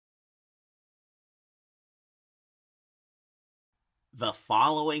The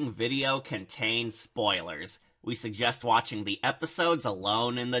following video contains spoilers. We suggest watching the episodes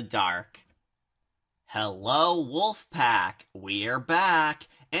alone in the dark. Hello, Wolfpack! We're back!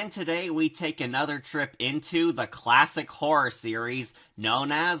 And today we take another trip into the classic horror series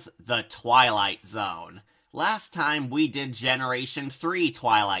known as The Twilight Zone. Last time we did Generation 3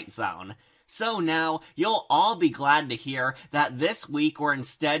 Twilight Zone. So now, you'll all be glad to hear that this week we're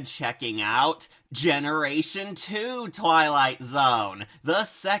instead checking out Generation 2 Twilight Zone, the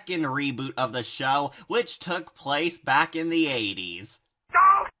second reboot of the show, which took place back in the 80s.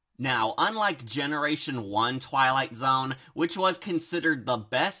 Now, unlike Generation 1 Twilight Zone, which was considered the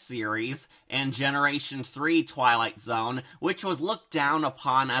best series, and Generation 3 Twilight Zone, which was looked down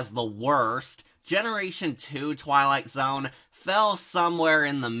upon as the worst, Generation 2 Twilight Zone fell somewhere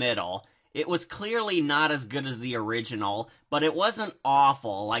in the middle. It was clearly not as good as the original, but it wasn't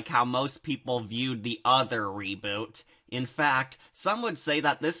awful like how most people viewed the other reboot. In fact, some would say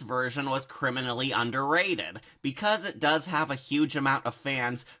that this version was criminally underrated, because it does have a huge amount of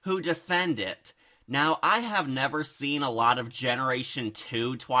fans who defend it. Now, I have never seen a lot of Generation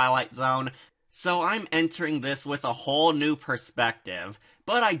 2 Twilight Zone, so I'm entering this with a whole new perspective,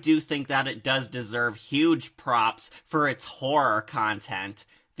 but I do think that it does deserve huge props for its horror content.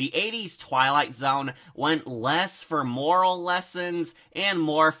 The 80s Twilight Zone went less for moral lessons and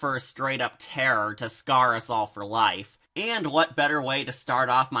more for straight-up terror to scar us all for life. And what better way to start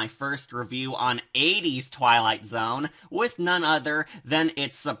off my first review on 80s Twilight Zone with none other than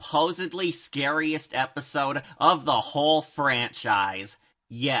its supposedly scariest episode of the whole franchise.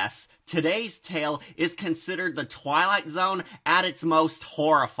 Yes, today's tale is considered the Twilight Zone at its most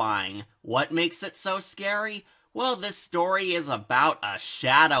horrifying. What makes it so scary? Well, this story is about a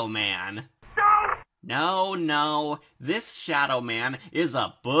Shadow Man. No, this Shadow Man is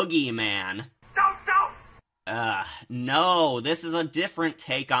a Boogeyman. No, this is a different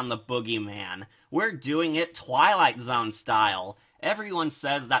take on the Boogeyman. We're doing it Twilight Zone style. Everyone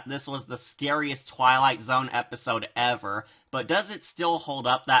says that this was the scariest Twilight Zone episode ever, but does it still hold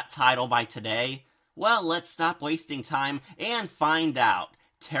up that title by today? Well, let's stop wasting time and find out.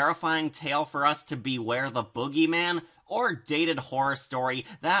 Terrifying tale for us to beware the Boogeyman, or dated horror story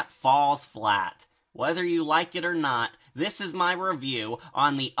that falls flat. Whether you like it or not, this is my review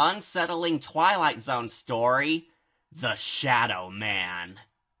on the unsettling Twilight Zone story, The Shadow Man.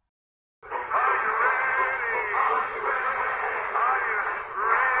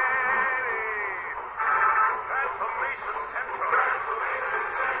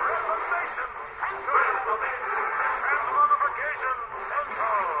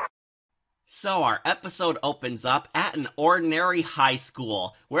 So our episode opens up at an ordinary high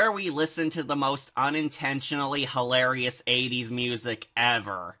school, where we listen to the most unintentionally hilarious 80s music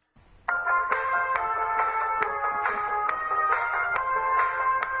ever.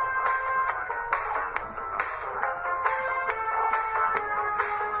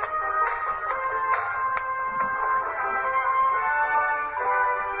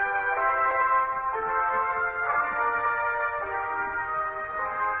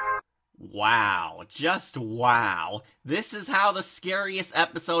 Wow, just wow. This is how the scariest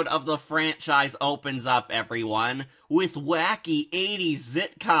episode of the franchise opens up, everyone, with wacky 80s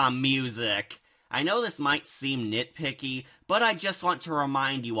sitcom music. I know this might seem nitpicky, but I just want to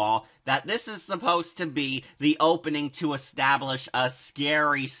remind you all that this is supposed to be the opening to establish a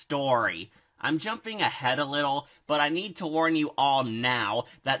scary story. I'm jumping ahead a little, but I need to warn you all now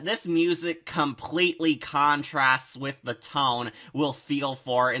that this music completely contrasts with the tone we'll feel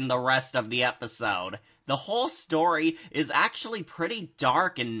for in the rest of the episode. The whole story is actually pretty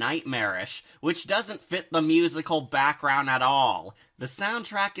dark and nightmarish, which doesn't fit the musical background at all. The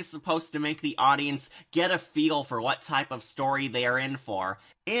soundtrack is supposed to make the audience get a feel for what type of story they are in for,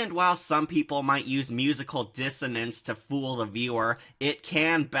 and while some people might use musical dissonance to fool the viewer, it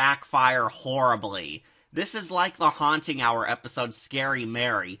can backfire horribly. This is like the Haunting Hour episode Scary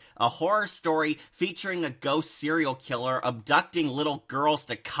Mary, a horror story featuring a ghost serial killer abducting little girls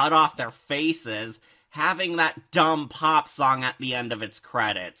to cut off their faces, having that dumb pop song at the end of its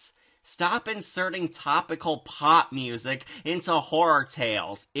credits. Stop inserting topical pop music into horror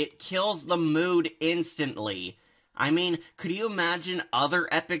tales. It kills the mood instantly. I mean, could you imagine other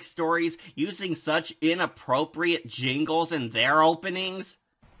epic stories using such inappropriate jingles in their openings?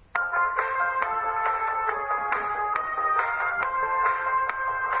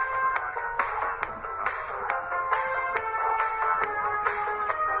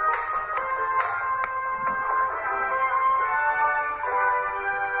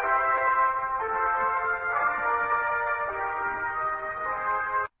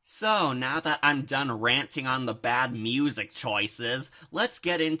 So, now that I'm done ranting on the bad music choices, let's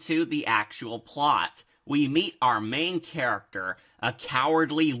get into the actual plot. We meet our main character, a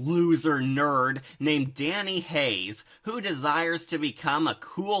cowardly loser nerd named Danny Hayes, who desires to become a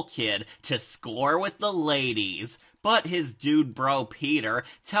cool kid to score with the ladies. But his dude bro Peter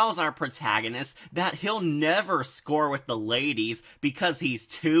tells our protagonist that he'll never score with the ladies because he's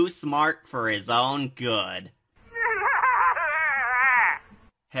too smart for his own good.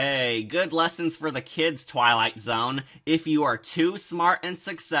 Hey, good lessons for the kids, Twilight Zone. If you are too smart and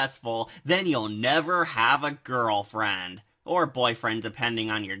successful, then you'll never have a girlfriend. Or boyfriend, depending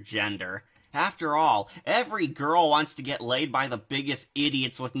on your gender. After all, every girl wants to get laid by the biggest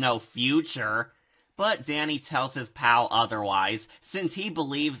idiots with no future. But Danny tells his pal otherwise, since he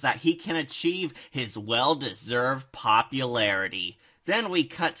believes that he can achieve his well-deserved popularity. Then we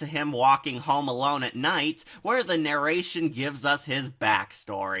cut to him walking home alone at night, where the narration gives us his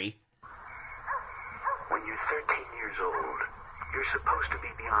backstory. When you're 13 years old, you're supposed to be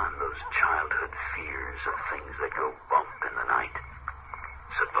beyond those childhood fears of things that go bump in the night.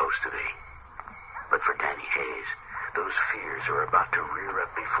 Supposed to be. But for Danny Hayes, those fears are about to rear up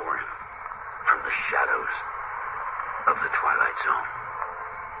before him, from the shadows of the Twilight Zone.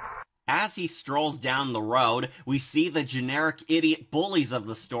 As he strolls down the road, we see the generic idiot bullies of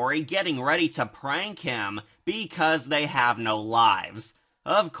the story getting ready to prank him because they have no lives.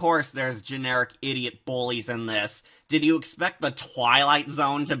 Of course there's generic idiot bullies in this. Did you expect the Twilight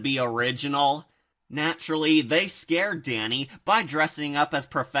Zone to be original? Naturally, they scare Danny by dressing up as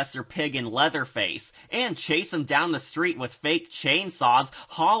Professor Pig and Leatherface and chase him down the street with fake chainsaws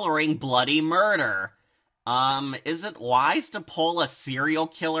hollering bloody murder. Is it wise to pull a serial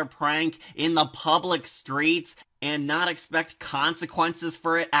killer prank in the public streets and not expect consequences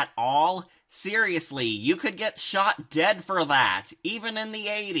for it at all? Seriously, you could get shot dead for that, even in the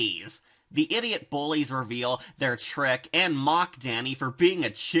 80s. The idiot bullies reveal their trick and mock Danny for being a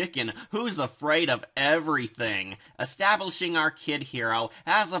chicken who's afraid of everything, establishing our kid hero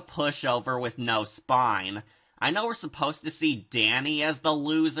as a pushover with no spine. I know we're supposed to see Danny as the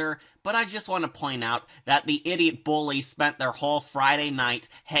loser, but I just want to point out that the idiot bullies spent their whole Friday night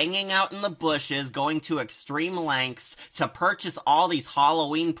hanging out in the bushes, going to extreme lengths to purchase all these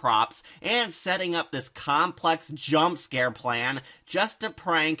Halloween props, and setting up this complex jump scare plan just to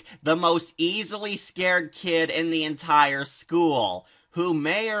prank the most easily scared kid in the entire school, who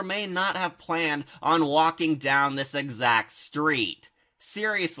may or may not have planned on walking down this exact street.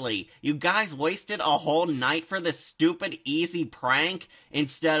 Seriously, you guys wasted a whole night for this stupid easy prank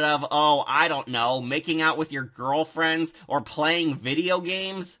instead of, oh, I don't know, making out with your girlfriends or playing video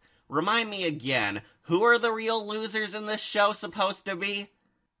games? Remind me again, who are the real losers in this show supposed to be?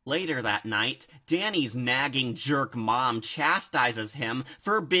 Later that night, Danny's nagging jerk mom chastises him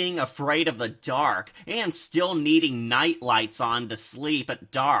for being afraid of the dark and still needing night lights on to sleep at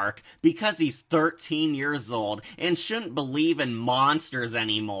dark because he's 13 years old and shouldn't believe in monsters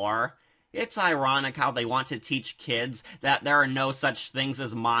anymore. It's ironic how they want to teach kids that there are no such things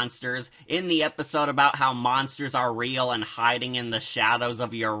as monsters in the episode about how monsters are real and hiding in the shadows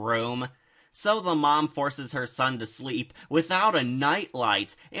of your room. So the mom forces her son to sleep without a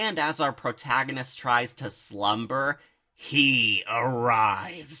nightlight, and as our protagonist tries to slumber, he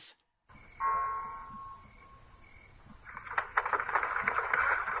arrives.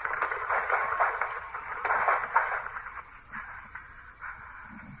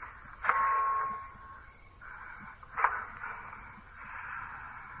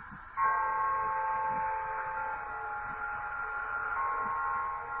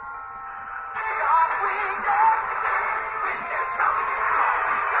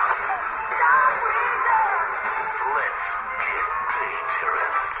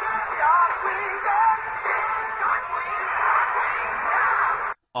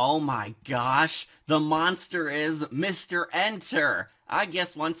 Oh my gosh, the monster is Mr. Enter! I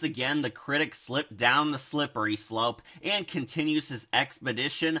guess once again the critic slipped down the slippery slope and continues his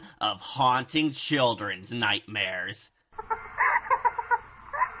expedition of haunting children's nightmares.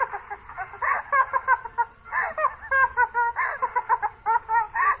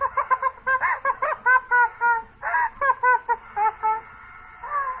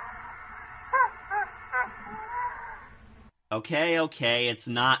 Okay, it's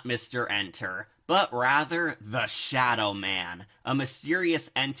not Mr. Enter, but rather the Shadow Man, a mysterious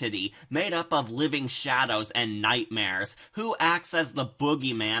entity made up of living shadows and nightmares, who acts as the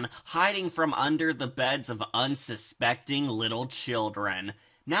boogeyman hiding from under the beds of unsuspecting little children.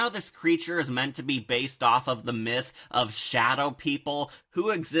 Now this creature is meant to be based off of the myth of shadow people who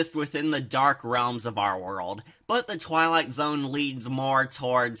exist within the dark realms of our world, but the Twilight Zone leads more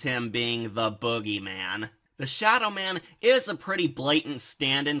towards him being the boogeyman. The Shadow Man is a pretty blatant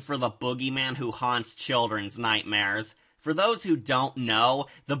stand-in for the boogeyman who haunts children's nightmares. For those who don't know,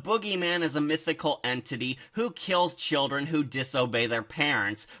 the boogeyman is a mythical entity who kills children who disobey their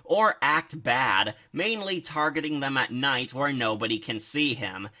parents or act bad, mainly targeting them at night where nobody can see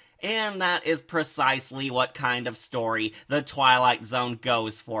him. And that is precisely what kind of story the Twilight Zone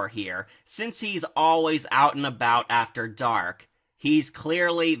goes for here, since he's always out and about after dark. He's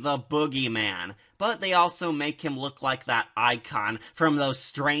clearly the boogeyman, but they also make him look like that icon from those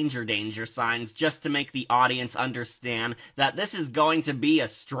stranger danger signs just to make the audience understand that this is going to be a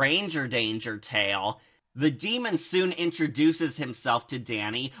stranger danger tale. The demon soon introduces himself to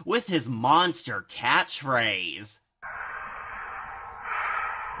Danny with his monster catchphrase.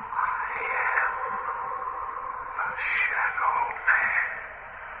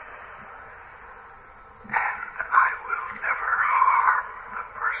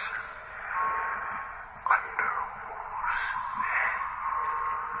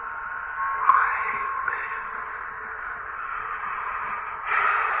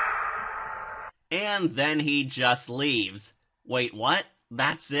 And then he just leaves. Wait, what?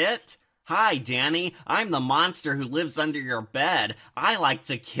 That's it? Hi, Danny. I'm the monster who lives under your bed. I like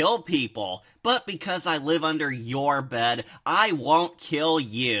to kill people. But because I live under your bed, I won't kill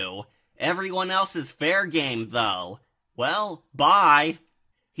you. Everyone else is fair game, though. Well, bye.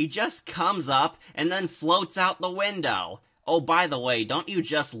 He just comes up and then floats out the window. Oh, by the way, don't you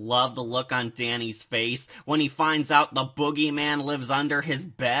just love the look on Danny's face when he finds out the boogeyman lives under his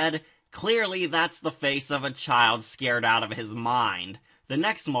bed? Clearly, that's the face of a child scared out of his mind. The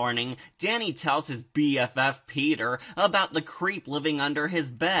next morning, Danny tells his BFF Peter about the creep living under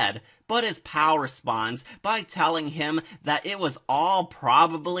his bed, but his pal responds by telling him that it was all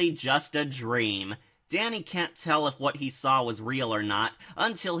probably just a dream. Danny can't tell if what he saw was real or not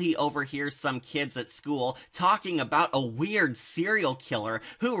until he overhears some kids at school talking about a weird serial killer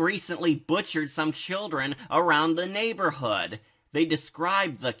who recently butchered some children around the neighborhood. They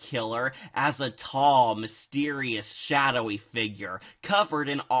described the killer as a tall, mysterious, shadowy figure, covered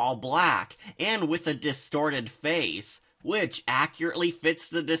in all black, and with a distorted face, which accurately fits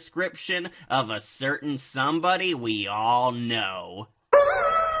the description of a certain somebody we all know.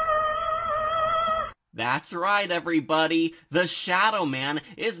 That's right, everybody. The Shadow Man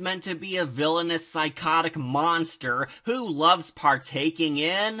is meant to be a villainous, psychotic monster who loves partaking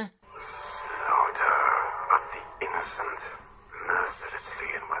in slaughter of the innocent, mercilessly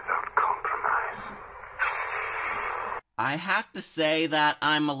and without compromise. I have to say that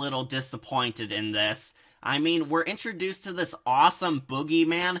I'm a little disappointed in this. I mean, we're introduced to this awesome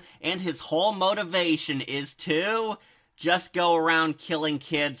boogeyman, and his whole motivation is to just go around killing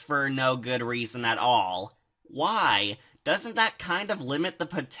kids for no good reason at all. Why? Doesn't that kind of limit the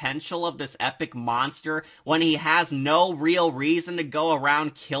potential of this epic monster when he has no real reason to go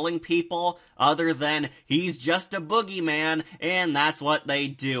around killing people other than he's just a boogeyman and that's what they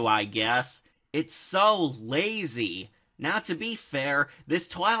do, I guess? It's so lazy. Now, to be fair, this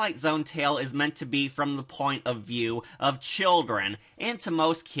Twilight Zone tale is meant to be from the point of view of children, and to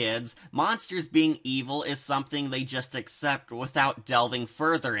most kids, monsters being evil is something they just accept without delving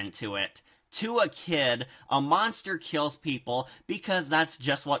further into it. To a kid, a monster kills people because that's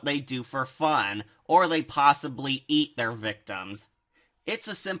just what they do for fun, or they possibly eat their victims. It's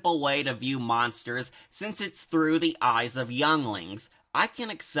a simple way to view monsters since it's through the eyes of younglings. I can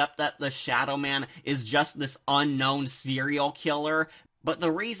accept that the Shadow Man is just this unknown serial killer, but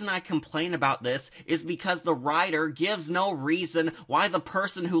the reason I complain about this is because the writer gives no reason why the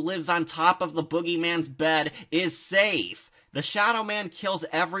person who lives on top of the boogeyman's bed is safe. The Shadow Man kills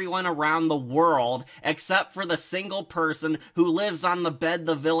everyone around the world except for the single person who lives on the bed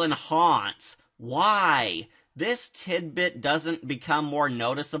the villain haunts. Why? This tidbit doesn't become more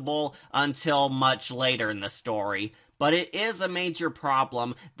noticeable until much later in the story, but it is a major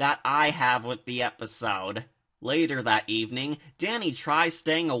problem that I have with the episode. Later that evening, Danny tries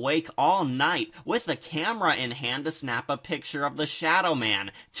staying awake all night with a camera in hand to snap a picture of the Shadow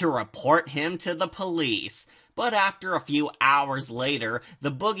Man to report him to the police. But after a few hours later,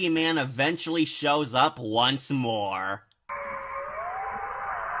 the boogeyman eventually shows up once more.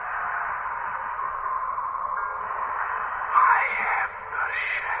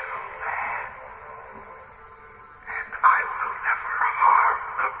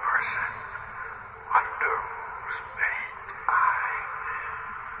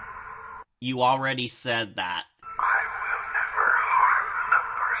 You already said that. I will never harm the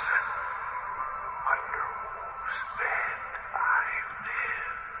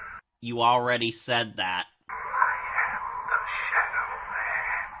You already said that. I am the Shadow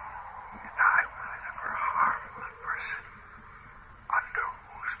Man, and I will never harm the person under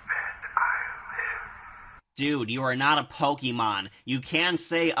whose bed I live. Dude, you are not a Pokemon. You can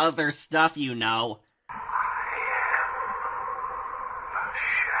say other stuff, you know. I am the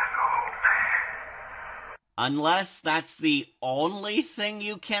Shadow Man. Unless that's the only thing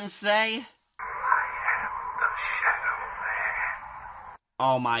you can say? I am the Shadow Man.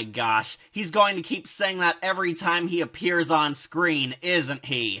 Oh my gosh, he's going to keep saying that every time he appears on screen, isn't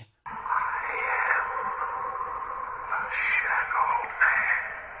he? I am the Shadow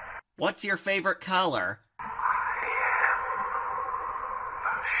Man. What's your favorite color? I am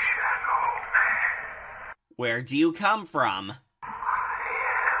the Shadow Man. Where do you come from? I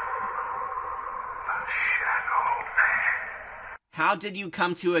am the Shadow Man. How did you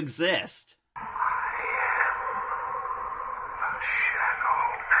come to exist? I am the Shadow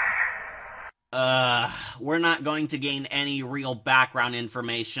Man. We're not going to gain any real background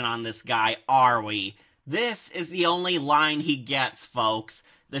information on this guy, are we? This is the only line he gets, folks.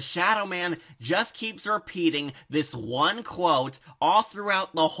 The Shadow Man just keeps repeating this one quote all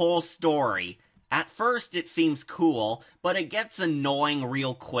throughout the whole story. At first it seems cool, but it gets annoying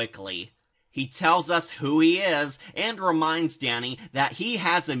real quickly. He tells us who he is and reminds Danny that he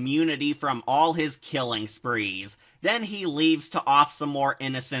has immunity from all his killing sprees. Then he leaves to off some more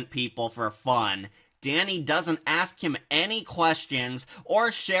innocent people for fun. Danny doesn't ask him any questions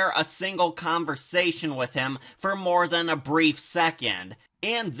or share a single conversation with him for more than a brief second.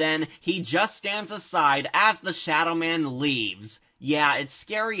 And then he just stands aside as the Shadow Man leaves. Yeah, it's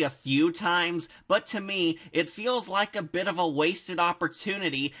scary a few times, but to me, it feels like a bit of a wasted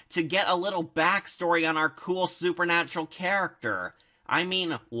opportunity to get a little backstory on our cool supernatural character. I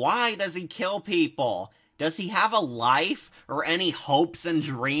mean, why does he kill people? Does he have a life, or any hopes and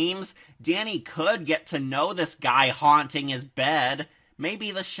dreams? Danny could get to know this guy haunting his bed.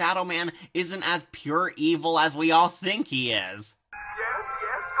 Maybe the Shadow Man isn't as pure evil as we all think he is.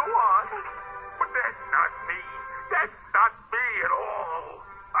 Yes, go on. But that's not me. That's not me at all.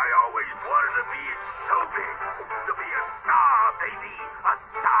 I always wanted to be so big. To be a star, baby. A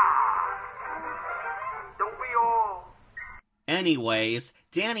star. Don't we all? Anyways,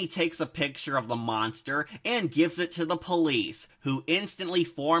 Danny takes a picture of the monster and gives it to the police, who instantly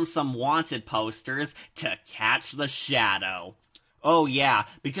form some wanted posters to catch the Shadow. Oh yeah,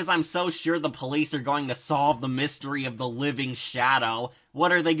 because I'm so sure the police are going to solve the mystery of the living Shadow.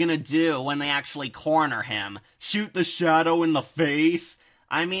 What are they gonna do when they actually corner him? Shoot the Shadow in the face?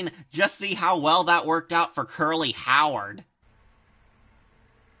 I mean, just see how well that worked out for Curly Howard.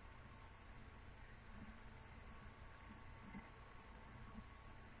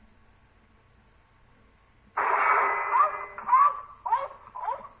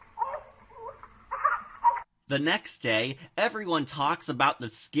 The next day, everyone talks about the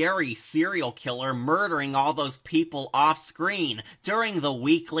scary serial killer murdering all those people off-screen during the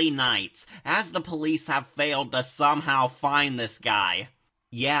weekly nights, as the police have failed to somehow find this guy.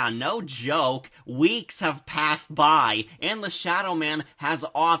 Yeah, no joke, weeks have passed by, and the Shadow Man has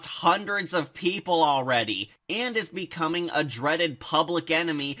offed hundreds of people already, and is becoming a dreaded public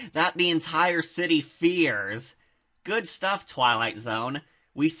enemy that the entire city fears. Good stuff, Twilight Zone.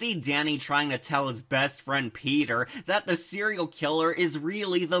 We see Danny trying to tell his best friend Peter that the serial killer is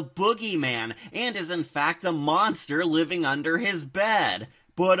really the Boogeyman and is in fact a monster living under his bed.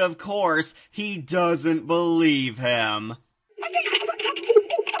 But of course, he doesn't believe him.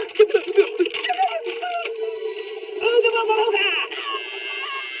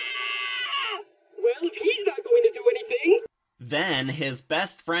 Well, if he's not going to do anything... Then his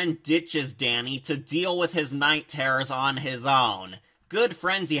best friend ditches Danny to deal with his night terrors on his own. Good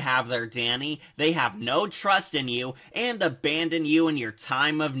friends you have there, Danny. They have no trust in you and abandon you in your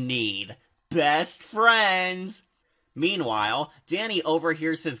time of need. Best friends! Meanwhile, Danny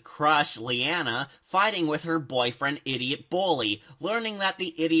overhears his crush, Leanna, fighting with her boyfriend, Idiot Bully, learning that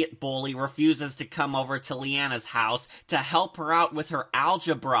the Idiot Bully refuses to come over to Leanna's house to help her out with her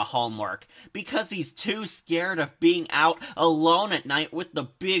algebra homework, because he's too scared of being out alone at night with the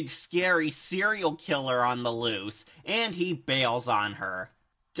big, scary serial killer on the loose, and he bails on her.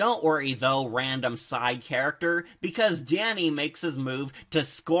 Don't worry though, random side character, because Danny makes his move to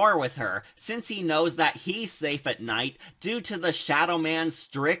score with her, since he knows that he's safe at night due to the Shadow Man's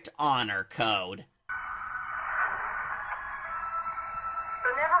strict honor code.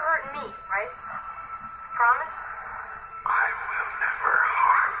 You'll never hurt me, right? Promise? I will never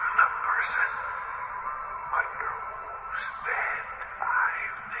harm the person under whose bed I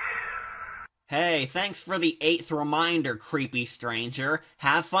live. Hey, thanks for the 8th reminder, creepy stranger.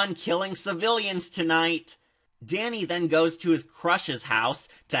 Have fun killing civilians tonight. Danny then goes to his crush's house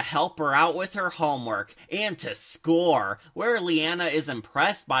to help her out with her homework and to score, where Leanna is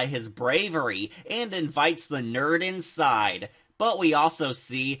impressed by his bravery and invites the nerd inside. But we also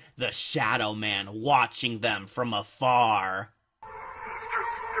see the Shadow Man watching them from afar. He's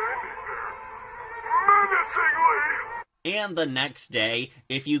just standing there, menacingly. And the next day,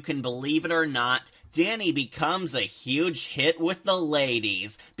 if you can believe it or not, Danny becomes a huge hit with the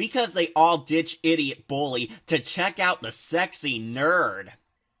ladies, because they all ditch Idiot Bully to check out the sexy nerd.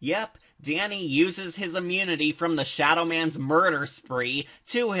 Yep, Danny uses his immunity from the Shadow Man's murder spree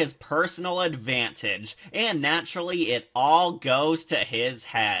to his personal advantage, and naturally it all goes to his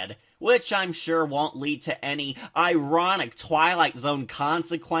head, which I'm sure won't lead to any ironic Twilight Zone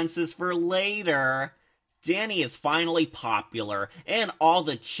consequences for later. Danny is finally popular, and all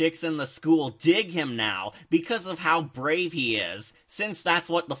the chicks in the school dig him now because of how brave he is, since that's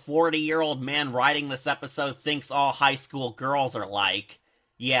what the 40-year-old man writing this episode thinks all high school girls are like.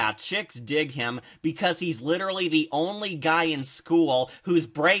 Yeah, chicks dig him because he's literally the only guy in school who's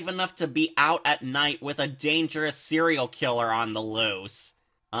brave enough to be out at night with a dangerous serial killer on the loose.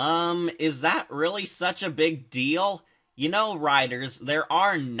 Is that really such a big deal? You know, writers, there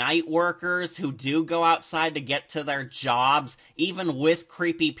are night workers who do go outside to get to their jobs, even with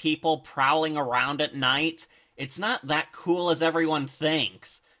creepy people prowling around at night. It's not that cool as everyone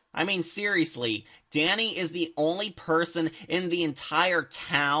thinks. I mean, seriously, Danny is the only person in the entire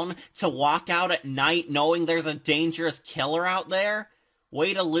town to walk out at night knowing there's a dangerous killer out there?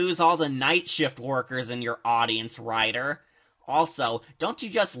 Way to lose all the night shift workers in your audience, writer. Also, don't you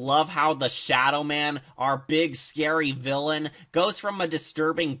just love how the Shadow Man, our big scary villain, goes from a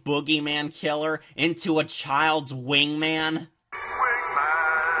disturbing boogeyman killer into a child's wingman? Wingman,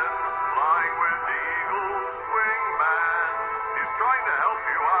 flying with eagles, Wingman, he's trying to help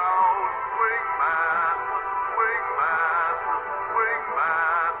you out. Wingman, Wingman,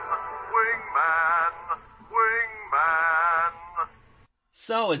 Wingman, Wingman, Wingman.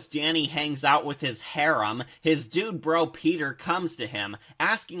 So as Danny hangs out with his harem, his dude bro Peter comes to him,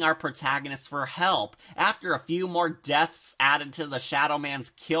 asking our protagonist for help after a few more deaths added to the Shadow Man's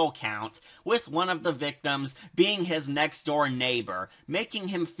kill count, with one of the victims being his next door neighbor, making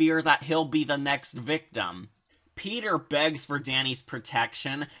him fear that he'll be the next victim. Peter begs for Danny's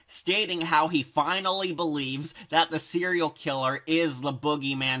protection, stating how he finally believes that the serial killer is the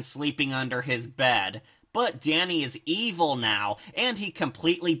boogeyman sleeping under his bed. But Danny is evil now, and he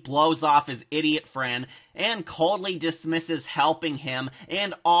completely blows off his idiot friend and coldly dismisses helping him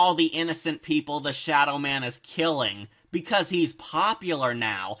and all the innocent people the Shadow Man is killing, because he's popular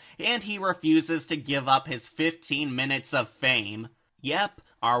now, and he refuses to give up his 15 minutes of fame. Yep,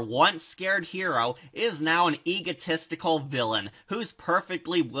 our once scared hero is now an egotistical villain who's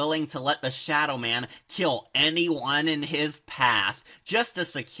perfectly willing to let the Shadow Man kill anyone in his path just to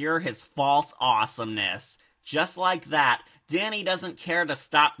secure his false awesomeness. Just like that, Danny doesn't care to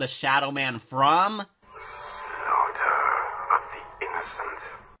stop the Shadow Man from Slaughter of the innocent.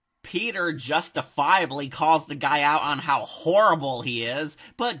 Peter justifiably calls the guy out on how horrible he is,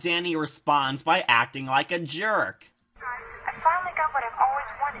 but Danny responds by acting like a jerk. I finally got what I've always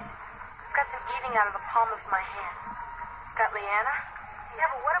wanted. I've got them eating out of the palm of my hand. Got Leanna? Yeah,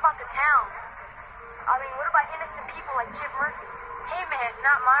 but what about the town? I mean, what about innocent people like Chip Murphy? Hey, man,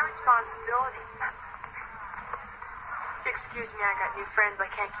 not my responsibility. Excuse me, I got new friends. I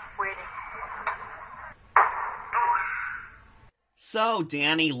can't keep waiting. So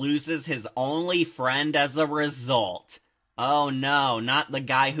Danny loses his only friend as a result. Oh no, not the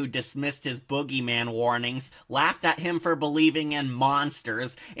guy who dismissed his boogeyman warnings, laughed at him for believing in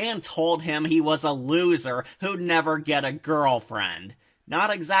monsters, and told him he was a loser who'd never get a girlfriend. Not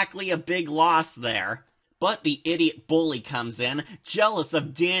exactly a big loss there. But the idiot bully comes in, jealous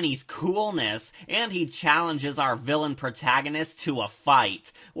of Danny's coolness, and he challenges our villain protagonist to a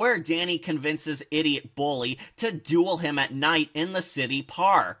fight, where Danny convinces idiot bully to duel him at night in the city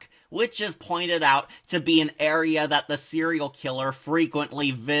park, which is pointed out to be an area that the serial killer frequently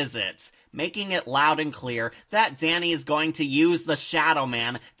visits, making it loud and clear that Danny is going to use the Shadow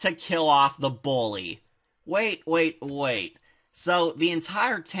Man to kill off the bully. Wait. So, the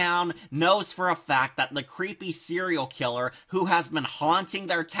entire town knows for a fact that the creepy serial killer who has been haunting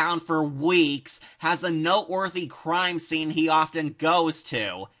their town for weeks has a noteworthy crime scene he often goes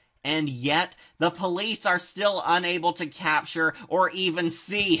to. And yet, the police are still unable to capture or even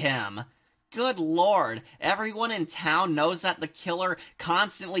see him. Good lord, everyone in town knows that the killer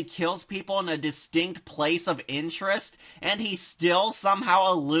constantly kills people in a distinct place of interest, and he still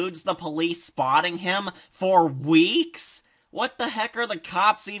somehow eludes the police spotting him for weeks? What the heck are the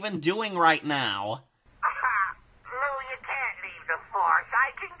cops even doing right now? Lou, you can't leave the force.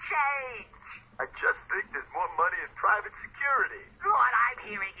 I can change. I just think there's more money in private security. What I'm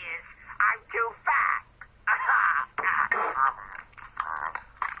hearing is I'm too fat.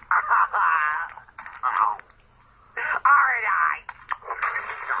 Aren't I?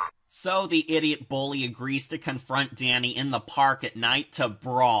 So the idiot bully agrees to confront Danny in the park at night to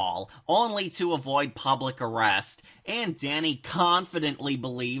brawl, only to avoid public arrest, and Danny confidently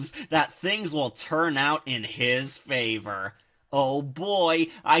believes that things will turn out in his favor. Oh boy,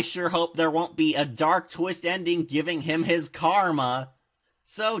 I sure hope there won't be a dark twist ending giving him his karma.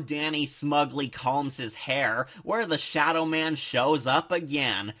 So Danny smugly combs his hair, where the Shadow Man shows up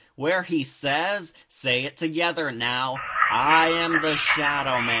again, where he says, say it together now, I am the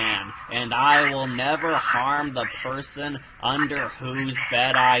Shadow Man, and I will never harm the person under whose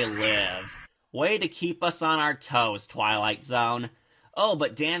bed I live. Way to keep us on our toes, Twilight Zone. Oh,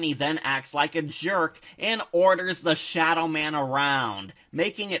 but Danny then acts like a jerk and orders the Shadow Man around,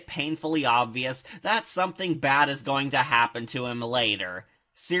 making it painfully obvious that something bad is going to happen to him later.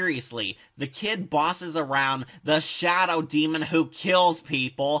 Seriously, the kid bosses around the shadow demon who kills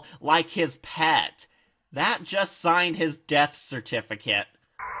people like his pet. That just signed his death certificate.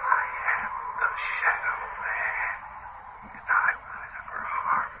 I am the Shadow Man, and I will never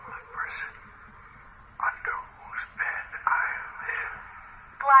harm the person under whose bed I live.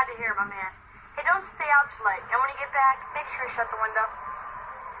 Glad to hear it, my man. Hey, don't stay out too late. And when you get back, make sure you shut the window.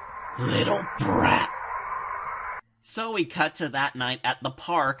 Little brat. So we cut to that night at the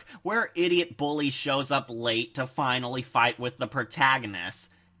park, where idiot bully shows up late to finally fight with the protagonist.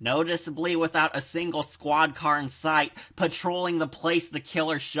 Noticeably without a single squad car in sight, patrolling the place the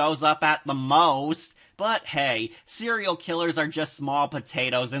killer shows up at the most. But hey, serial killers are just small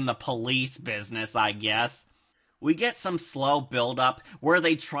potatoes in the police business, I guess. We get some slow build-up where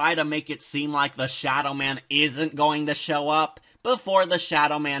they try to make it seem like the Shadow Man isn't going to show up before the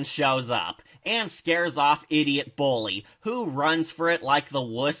Shadow Man shows up and scares off idiot bully, who runs for it like the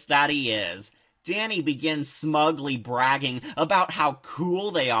wuss that he is. Danny begins smugly bragging about how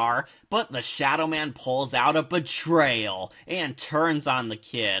cool they are, but the Shadow Man pulls out a betrayal and turns on the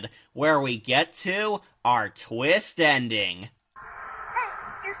kid, where we get to our twist ending. Hey,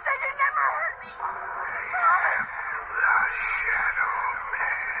 you said you'd never hurt me. The Shadow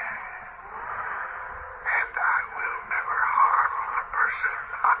Man, and I will never harm the person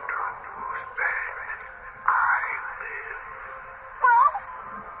under whose bed I live. Well,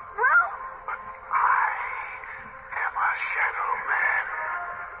 But I am a Shadow Man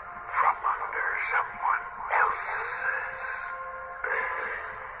from under someone else's bed.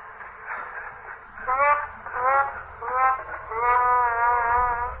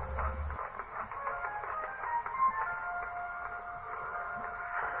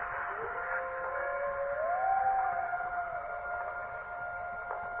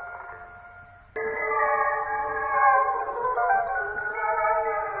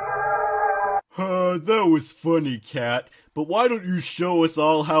 That was funny, Cat, but why don't you show us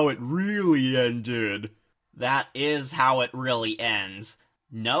all how it really ended? That is how it really ends.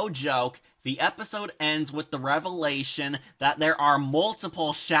 No joke, the episode ends with the revelation that there are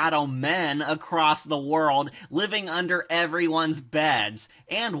multiple shadow men across the world living under everyone's beds,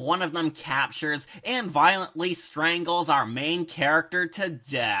 and one of them captures and violently strangles our main character to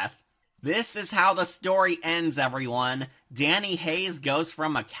death. This is how the story ends, everyone. Danny Hayes goes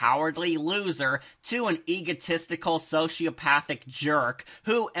from a cowardly loser to an egotistical sociopathic jerk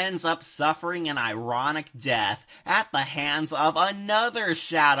who ends up suffering an ironic death at the hands of another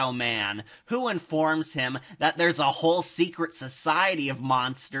Shadow Man, who informs him that there's a whole secret society of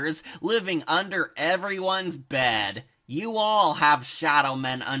monsters living under everyone's bed. You all have shadow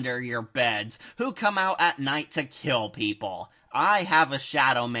men under your beds who come out at night to kill people. I have a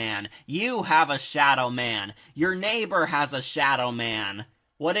Shadow Man. You have a Shadow Man. Your neighbor has a Shadow Man.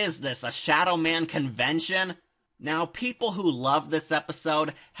 What is this, a Shadow Man convention? Now, people who love this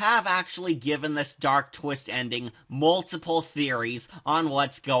episode have actually given this dark twist ending multiple theories on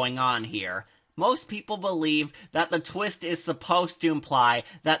what's going on here. Most people believe that the twist is supposed to imply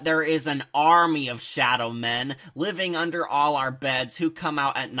that there is an army of shadow men living under all our beds who come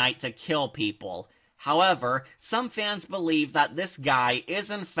out at night to kill people. However, some fans believe that this guy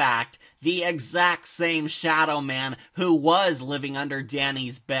is in fact the exact same Shadow Man who was living under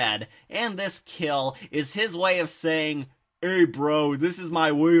Danny's bed, and this kill is his way of saying, "Hey bro, this is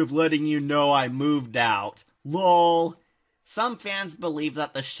my way of letting you know I moved out. LOL." Some fans believe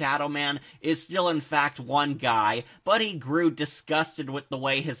that the Shadow Man is still in fact one guy, but he grew disgusted with the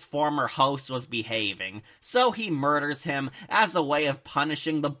way his former host was behaving, so he murders him as a way of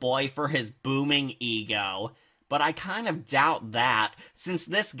punishing the boy for his booming ego. But I kind of doubt that, since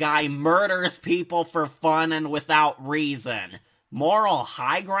this guy murders people for fun and without reason. Moral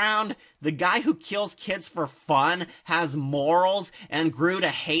high ground? The guy who kills kids for fun has morals and grew to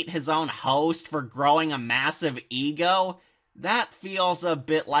hate his own host for growing a massive ego? That feels a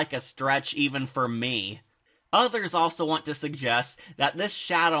bit like a stretch even for me. Others also want to suggest that this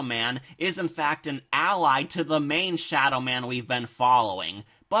Shadow Man is in fact an ally to the main Shadow Man we've been following,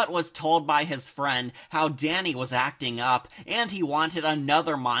 but was told by his friend how Danny was acting up and he wanted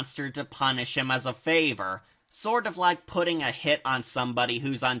another monster to punish him as a favor, sort of like putting a hit on somebody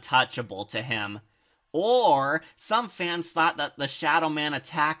who's untouchable to him. Or, some fans thought that the Shadow Man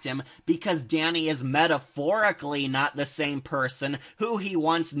attacked him because Danny is metaphorically not the same person who he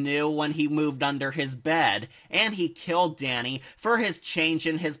once knew when he moved under his bed, and he killed Danny for his change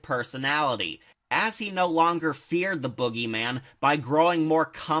in his personality, as he no longer feared the boogeyman by growing more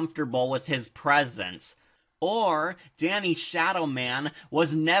comfortable with his presence. Or, Danny's Shadow Man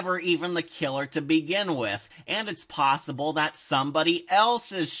was never even the killer to begin with, and it's possible that somebody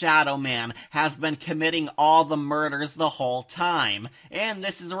else's Shadow Man has been committing all the murders the whole time, and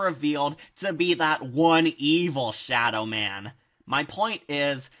this is revealed to be that one evil Shadow Man. My point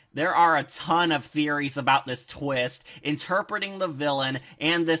is, there are a ton of theories about this twist, interpreting the villain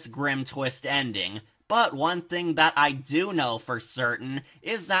and this grim twist ending. But one thing that I do know for certain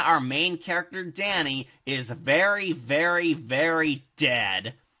is that our main character Danny is very, very, very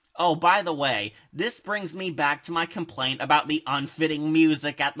dead. Oh, by the way, this brings me back to my complaint about the unfitting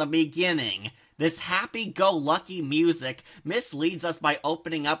music at the beginning. This happy-go-lucky music misleads us by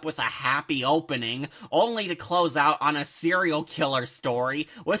opening up with a happy opening, only to close out on a serial killer story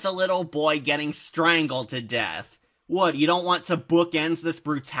with a little boy getting strangled to death. What, you don't want to bookend this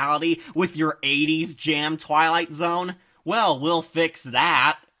brutality with your 80s Gen Twilight Zone? Well, we'll fix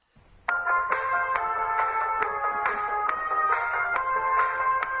that.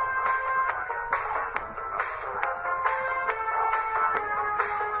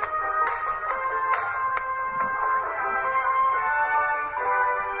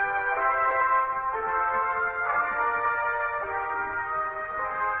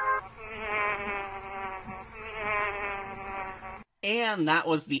 And that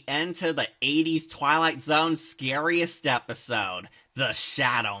was the end to the 80s Twilight Zone scariest episode, The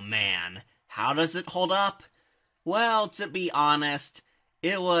Shadow Man. How does it hold up? Well, to be honest,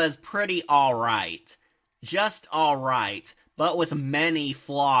 it was pretty alright. Just alright, but with many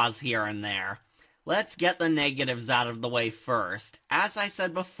flaws here and there. Let's get the negatives out of the way first. As I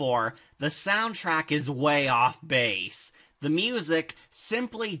said before, the soundtrack is way off base. The music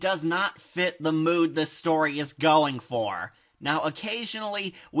simply does not fit the mood the story is going for. Now,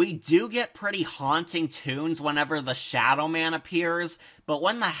 occasionally, we do get pretty haunting tunes whenever the Shadow Man appears, but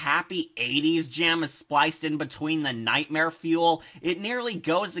when the happy 80s jam is spliced in between the nightmare fuel, it nearly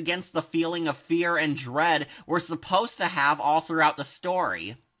goes against the feeling of fear and dread we're supposed to have all throughout the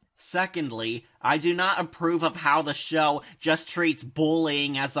story. Secondly, I do not approve of how the show just treats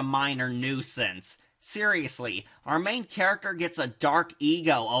bullying as a minor nuisance. Seriously, our main character gets a dark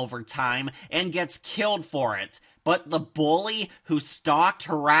ego over time and gets killed for it. But the bully who stalked,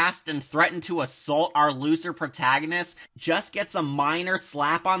 harassed, and threatened to assault our loser protagonist just gets a minor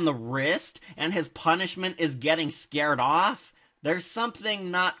slap on the wrist, and his punishment is getting scared off? There's something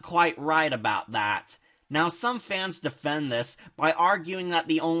not quite right about that. Now, some fans defend this by arguing that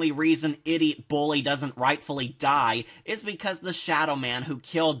the only reason Idiot Bully doesn't rightfully die is because the Shadow Man who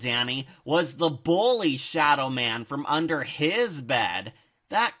killed Danny was the bully Shadow Man from under his bed.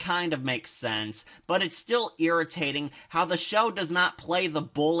 That kind of makes sense, but it's still irritating how the show does not play the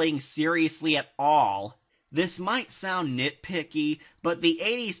bullying seriously at all. This might sound nitpicky, but the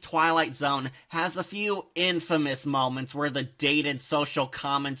 80s Twilight Zone has a few infamous moments where the dated social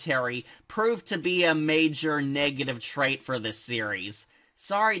commentary proved to be a major negative trait for this series.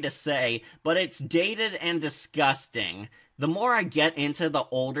 Sorry to say, but it's dated and disgusting. The more I get into the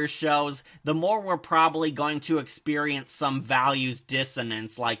older shows, the more we're probably going to experience some values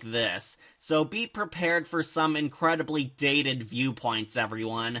dissonance like this. So be prepared for some incredibly dated viewpoints,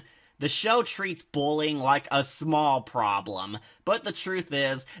 everyone. The show treats bullying like a small problem, but the truth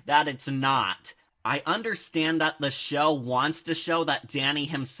is that it's not. I understand that the show wants to show that Danny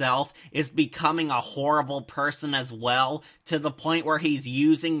himself is becoming a horrible person as well, to the point where he's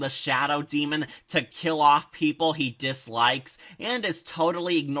using the Shadow Demon to kill off people he dislikes, and is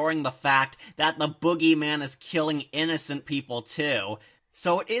totally ignoring the fact that the Boogeyman is killing innocent people too.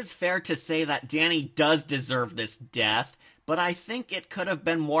 So it is fair to say that Danny does deserve this death, but I think it could have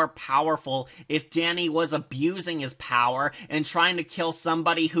been more powerful if Danny was abusing his power and trying to kill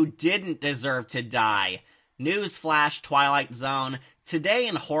somebody who didn't deserve to die. Newsflash, Twilight Zone. Today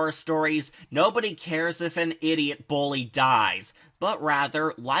in horror stories, nobody cares if an idiot bully dies, but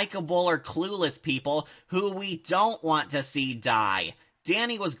rather likable or clueless people who we don't want to see die.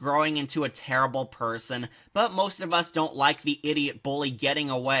 Danny was growing into a terrible person, but most of us don't like the idiot bully getting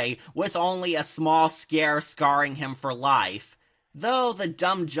away with only a small scare scarring him for life. Though the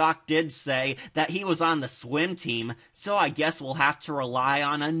dumb jock did say that he was on the swim team, so I guess we'll have to rely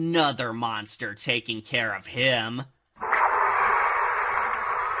on another monster taking care of him.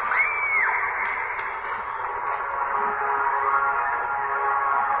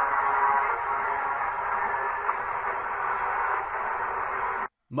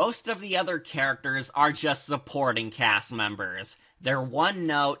 Most of the other characters are just supporting cast members. They're one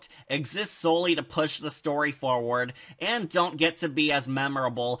note, exist solely to push the story forward, and don't get to be as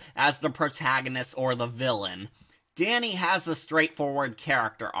memorable as the protagonist or the villain. Danny has a straightforward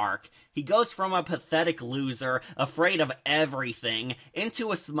character arc. He goes from a pathetic loser, afraid of everything,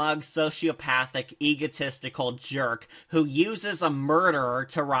 into a smug, sociopathic, egotistical jerk who uses a murderer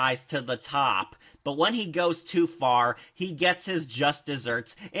to rise to the top. But when he goes too far, he gets his just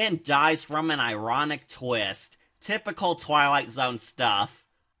desserts and dies from an ironic twist. Typical Twilight Zone stuff.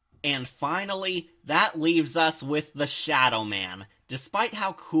 And finally, that leaves us with the Shadow Man. Despite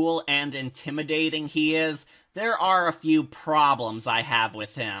how cool and intimidating he is, there are a few problems I have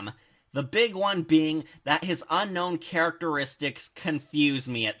with him. The big one being that his unknown characteristics confuse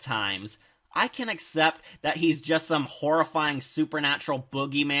me at times. I can accept that he's just some horrifying supernatural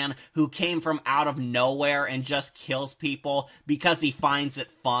boogeyman who came from out of nowhere and just kills people because he finds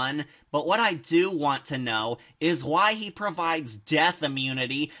it fun, but what I do want to know is why he provides death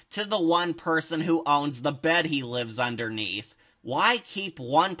immunity to the one person who owns the bed he lives underneath. Why keep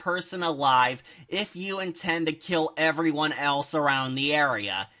one person alive if you intend to kill everyone else around the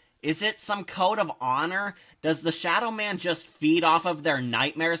area? Is it some code of honor? Does the Shadow Man just feed off of their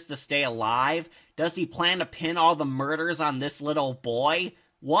nightmares to stay alive? Does he plan to pin all the murders on this little boy?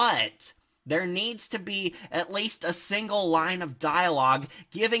 What? There needs to be at least a single line of dialogue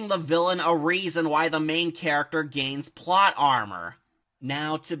giving the villain a reason why the main character gains plot armor.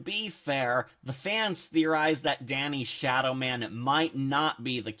 Now, to be fair, the fans theorize that Danny's Shadow Man might not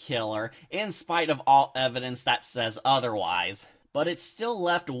be the killer, in spite of all evidence that says otherwise. But it's still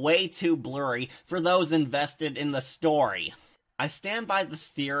left way too blurry for those invested in the story. I stand by the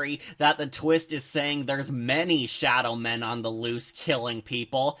theory that the twist is saying there's many Shadow Men on the loose killing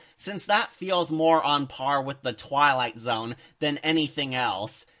people, since that feels more on par with the Twilight Zone than anything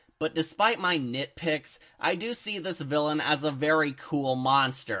else. But despite my nitpicks, I do see this villain as a very cool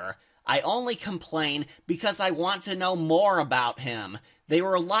monster. I only complain because I want to know more about him. They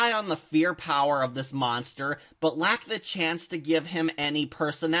rely on the fear power of this monster, but lack the chance to give him any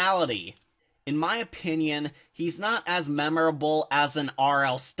personality. In my opinion, he's not as memorable as an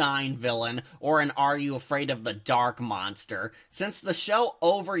R.L. Stine villain or an Are You Afraid of the Dark monster, since the show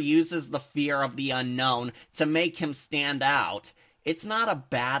overuses the fear of the unknown to make him stand out. It's not a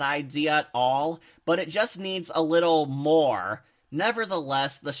bad idea at all, but it just needs a little more.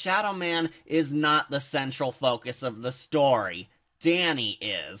 Nevertheless, the Shadow Man is not the central focus of the story. Danny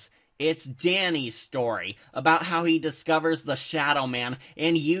is. It's Danny's story about how he discovers the Shadow Man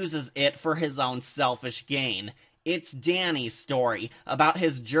and uses it for his own selfish gain. It's Danny's story about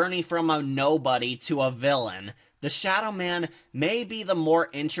his journey from a nobody to a villain. The Shadow Man may be the more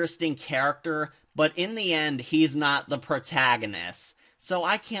interesting character, but in the end, he's not the protagonist, so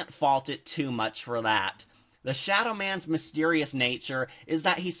I can't fault it too much for that. The Shadow Man's mysterious nature is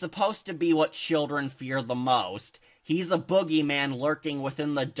that he's supposed to be what children fear the most. He's a boogeyman lurking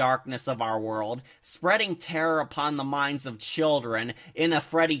within the darkness of our world, spreading terror upon the minds of children in a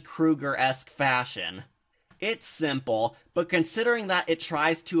Freddy Krueger-esque fashion. It's simple, but considering that it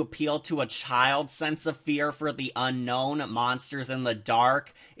tries to appeal to a child's sense of fear for the unknown, monsters in the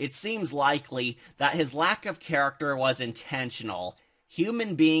dark, it seems likely that his lack of character was intentional.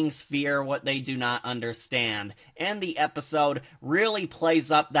 Human beings fear what they do not understand, and the episode really plays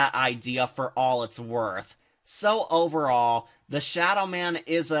up that idea for all it's worth. So overall, The Shadow Man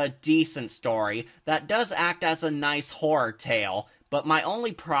is a decent story that does act as a nice horror tale, but my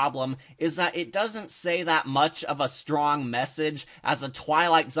only problem is that it doesn't say that much of a strong message as a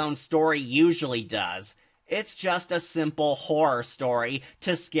Twilight Zone story usually does. It's just a simple horror story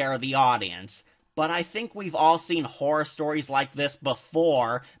to scare the audience. But I think we've all seen horror stories like this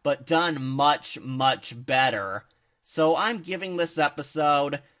before, but done much, much better. So I'm giving this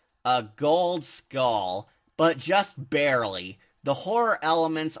episode a gold skull, but just barely. The horror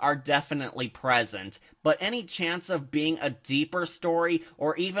elements are definitely present, but any chance of being a deeper story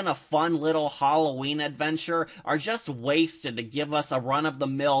or even a fun little Halloween adventure are just wasted to give us a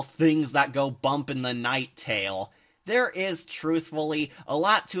run-of-the-mill things that go bump in the night tale. There is, truthfully, a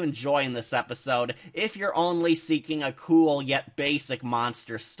lot to enjoy in this episode if you're only seeking a cool yet basic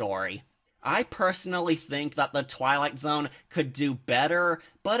monster story. I personally think that the Twilight Zone could do better,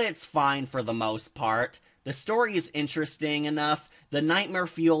 but it's fine for the most part. The story is interesting enough, the nightmare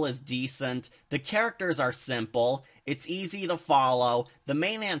fuel is decent, the characters are simple, it's easy to follow, the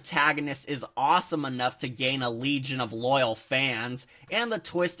main antagonist is awesome enough to gain a legion of loyal fans, and the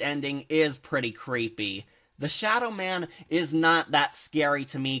twist ending is pretty creepy. The Shadow Man is not that scary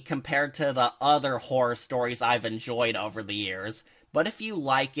to me compared to the other horror stories I've enjoyed over the years, but if you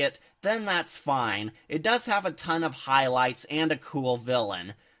like it, then that's fine. It does have a ton of highlights and a cool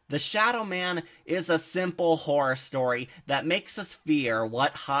villain. The Shadow Man is a simple horror story that makes us fear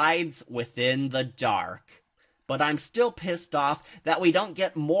what hides within the dark. But I'm still pissed off that we don't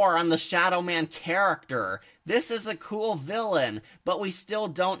get more on the Shadow Man character. This is a cool villain, but we still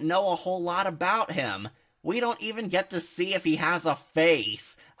don't know a whole lot about him. We don't even get to see if he has a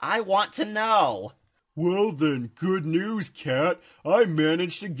face. I want to know. Well then, good news, Cat. I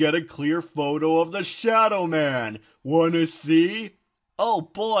managed to get a clear photo of the Shadow Man. Wanna see? Oh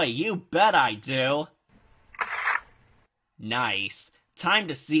boy, you bet I do. Nice. Time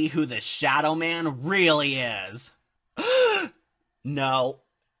to see who the Shadow Man really is. No.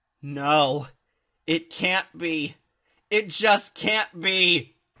 No. It can't be. It just can't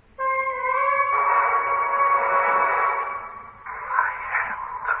be.